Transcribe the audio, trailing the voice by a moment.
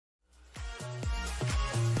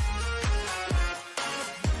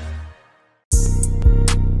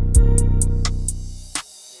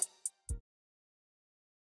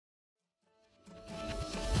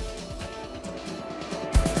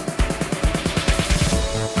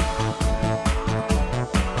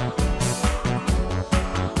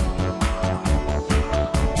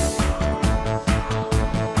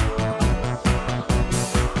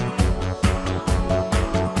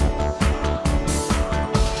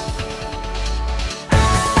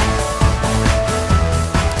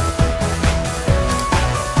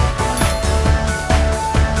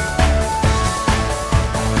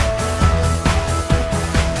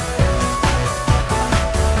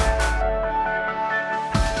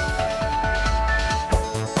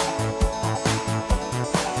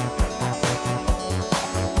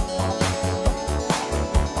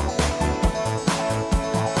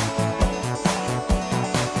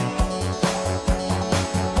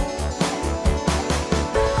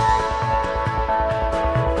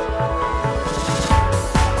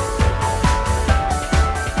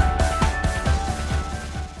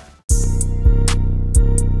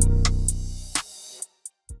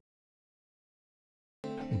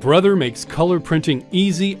Brother makes color printing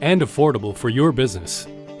easy and affordable for your business.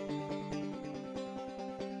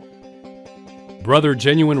 Brother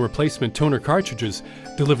genuine replacement toner cartridges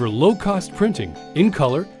deliver low-cost printing in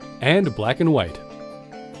color and black and white.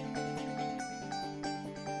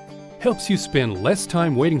 Helps you spend less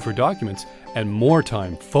time waiting for documents and more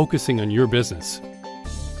time focusing on your business.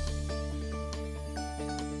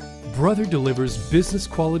 Brother delivers business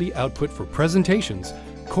quality output for presentations,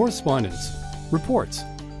 correspondence, reports,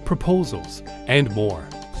 proposals, and more.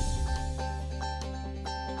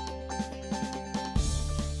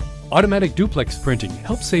 Automatic duplex printing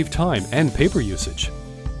helps save time and paper usage.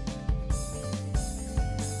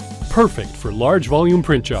 Perfect for large volume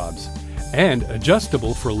print jobs and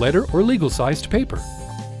adjustable for letter or legal-sized paper.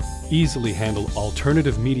 Easily handle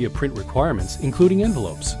alternative media print requirements, including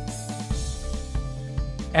envelopes.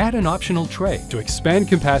 Add an optional tray to expand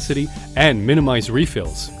capacity and minimize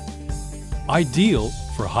refills. Ideal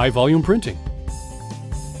for high-volume printing.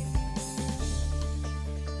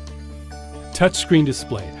 Touchscreen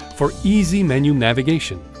display for easy menu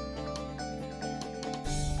navigation.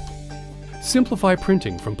 Simplify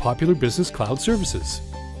printing from popular business cloud services.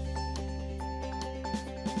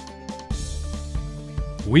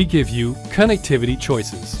 We give you connectivity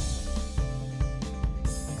choices.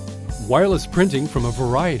 Wireless printing from a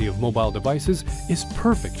variety of mobile devices is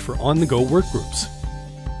perfect for on-the-go workgroups.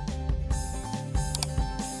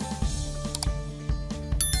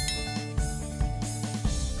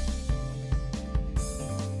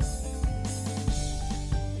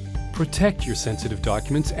 Protect your sensitive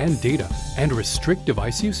documents and data and restrict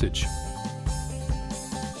device usage.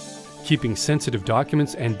 Keeping sensitive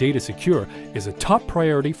documents and data secure is a top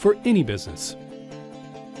priority for any business.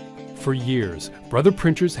 For years, Brother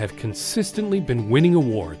printers have consistently been winning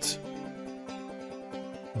awards.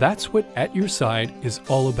 That's what At Your Side is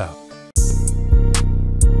all about.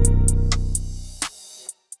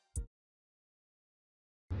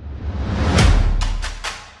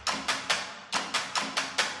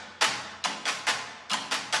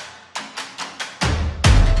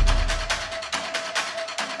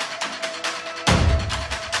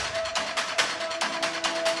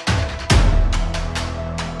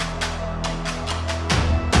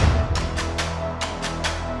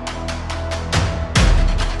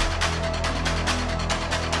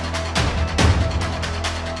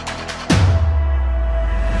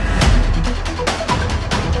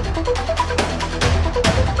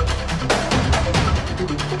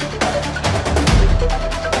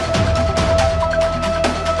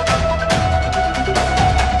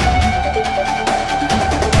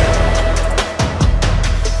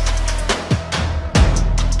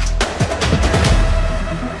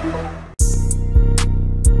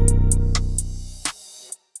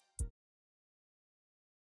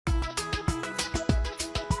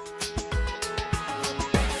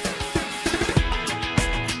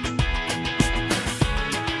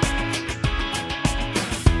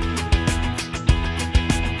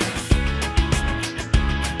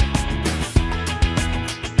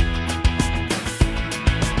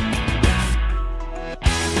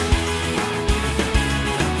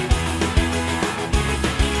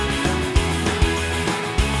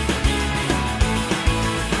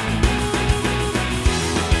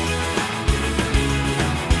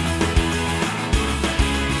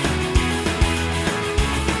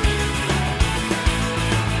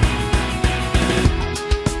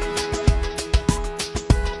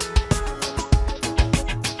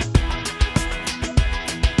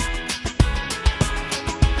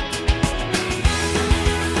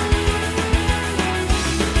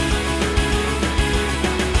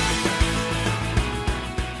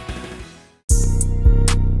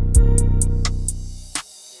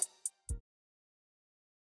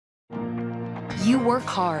 You work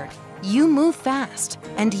hard, you move fast,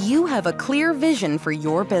 and you have a clear vision for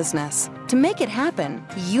your business. To make it happen,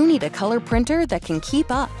 you need a color printer that can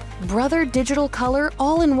keep up. Brother Digital Color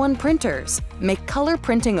all-in-one printers make color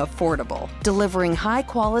printing affordable, delivering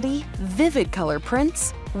high-quality, vivid color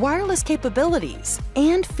prints, wireless capabilities,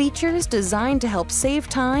 and features designed to help save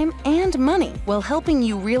time and money while helping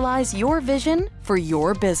you realize your vision for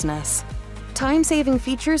your business. Time-saving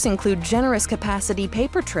features include generous capacity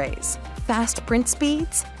paper trays, fast print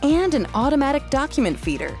speeds, and an automatic document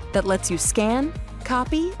feeder that lets you scan,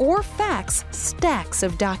 copy, or fax stacks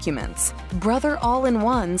of documents. Brother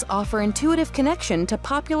All-in-Ones offer intuitive connection to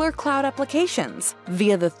popular cloud applications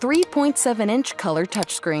via the 3.7-inch color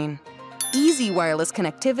touchscreen. Easy wireless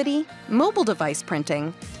connectivity, mobile device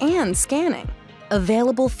printing, and scanning.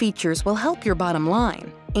 Available features will help your bottom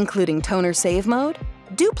line, including toner save mode,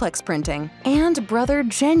 duplex printing, and Brother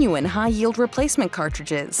Genuine high-yield replacement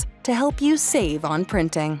cartridges to help you save on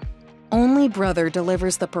printing. Only Brother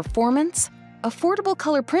delivers the performance, affordable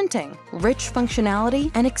color printing, rich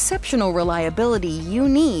functionality, and exceptional reliability you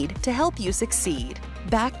need to help you succeed.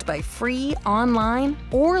 Backed by free online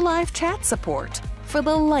or live chat support for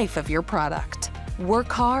the life of your product.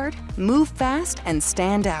 Work hard, move fast, and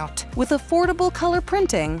stand out with affordable color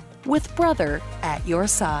printing with Brother at your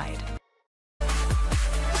side.